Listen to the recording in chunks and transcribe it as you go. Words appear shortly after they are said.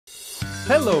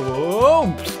Hello!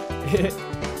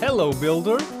 Hello,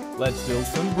 builder. Let's build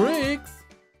some bricks.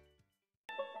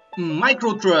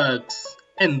 MicroTrucks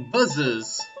and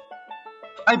buses.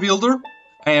 Hi builder,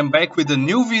 I am back with a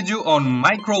new video on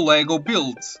micro Lego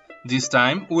builds. This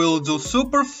time we'll do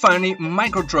super funny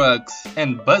MicroTrucks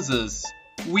and buses.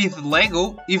 With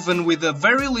Lego, even with a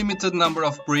very limited number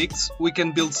of bricks, we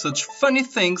can build such funny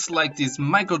things like these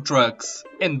MicroTrucks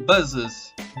and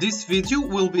buses. This video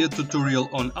will be a tutorial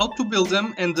on how to build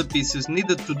them and the pieces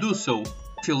needed to do so.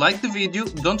 If you like the video,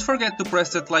 don't forget to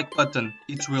press that like button,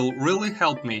 it will really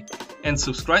help me. And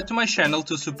subscribe to my channel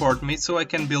to support me so I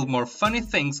can build more funny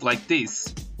things like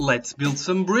this. Let's build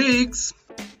some bricks!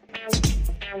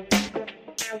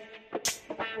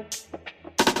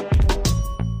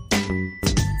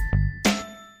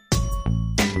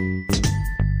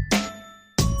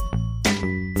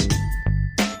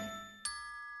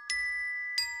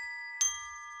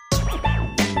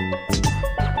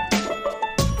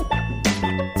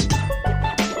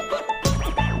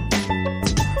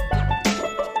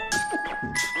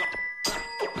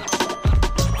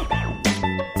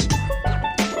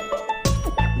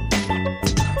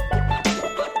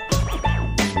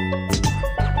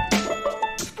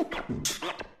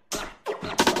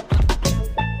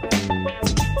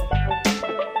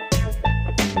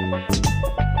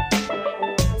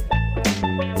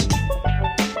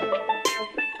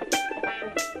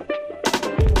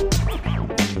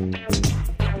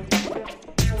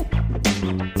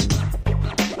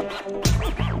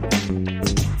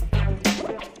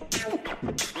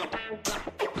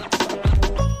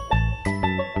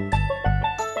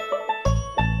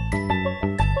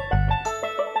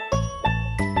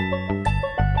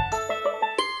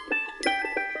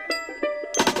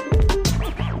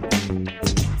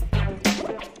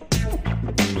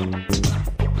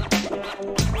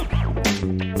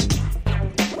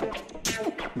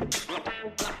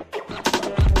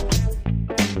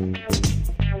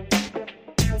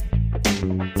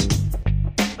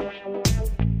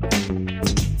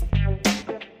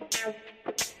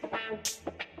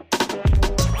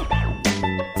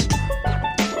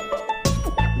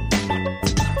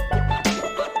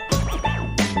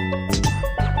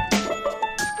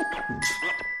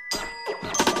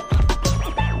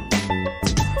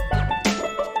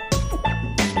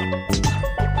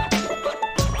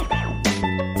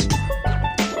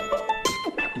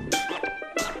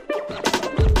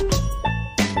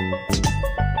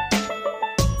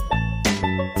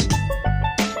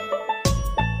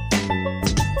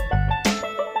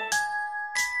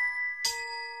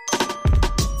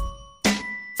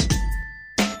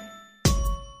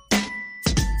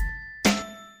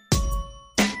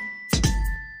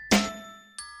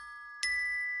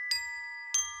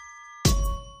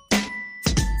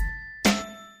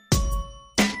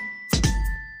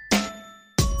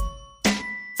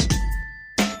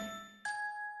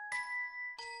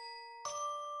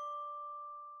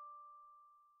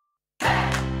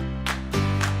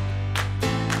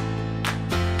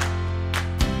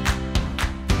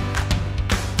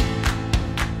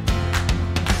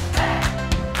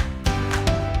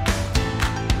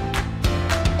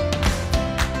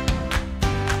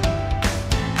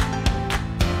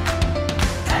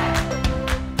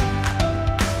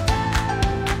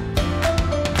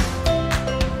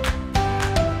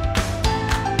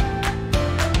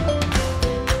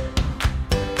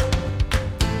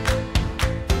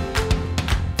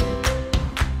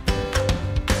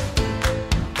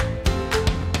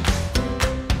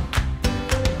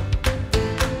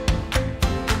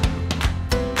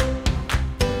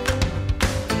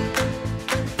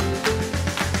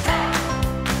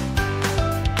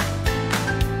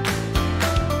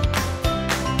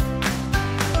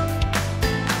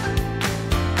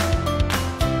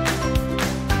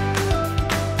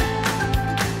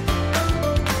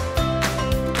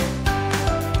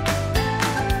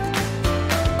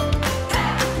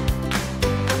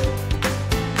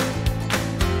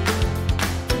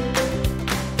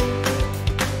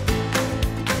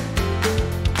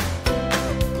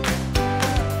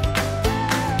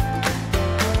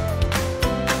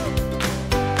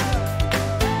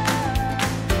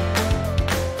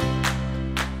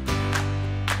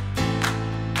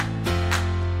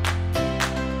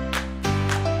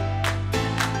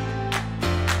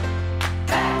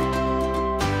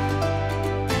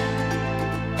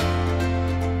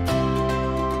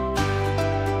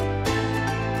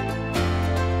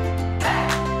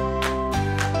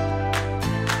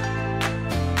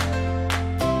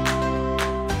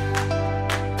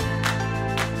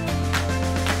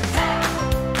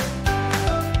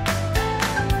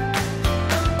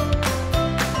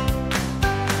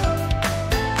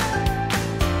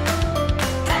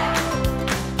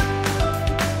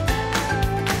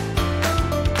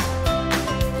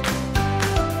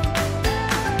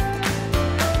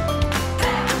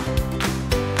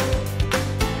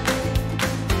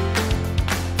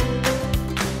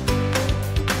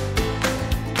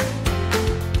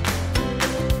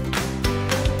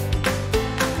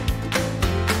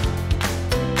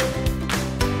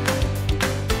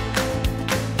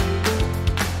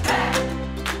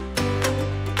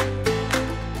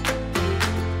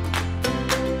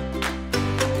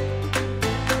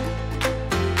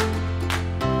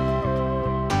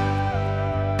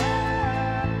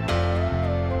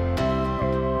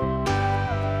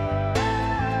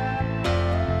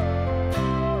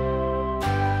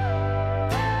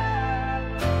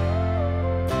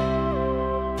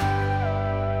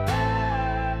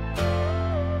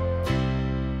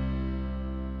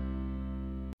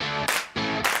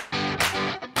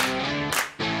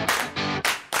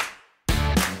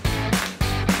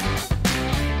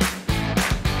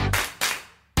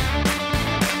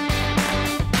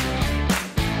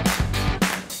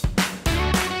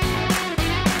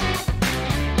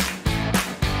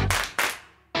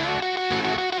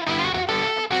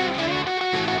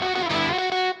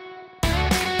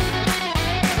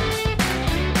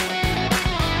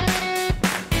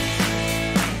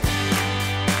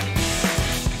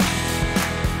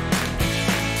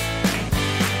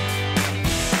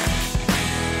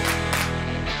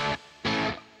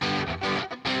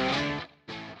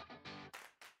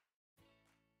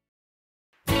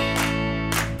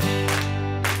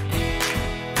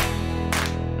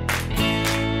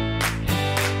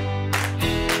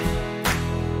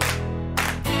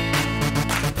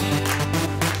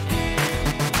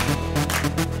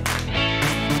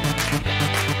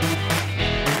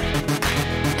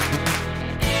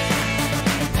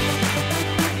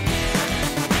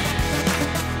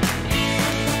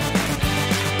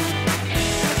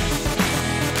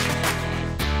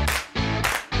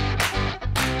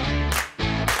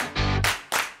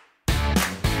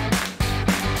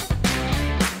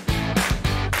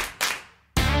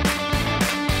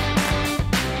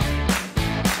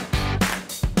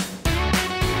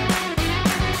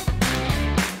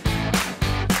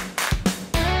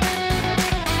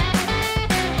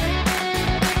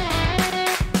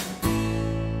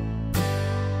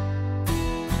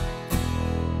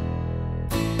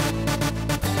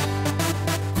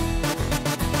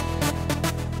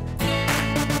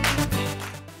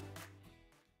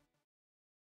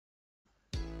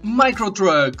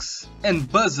 MicroTrucks and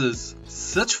buses.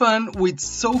 Such fun with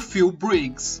so few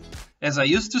bricks. As I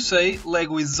used to say,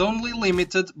 LEGO is only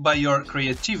limited by your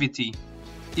creativity.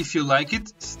 If you like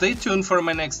it, stay tuned for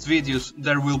my next videos,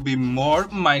 there will be more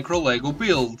micro LEGO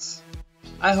builds.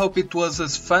 I hope it was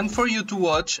as fun for you to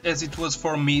watch as it was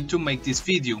for me to make this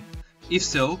video. If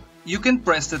so, you can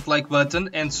press that like button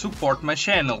and support my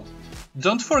channel.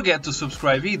 Don't forget to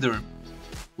subscribe either.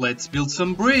 Let's build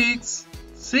some bricks!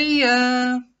 See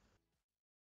ya!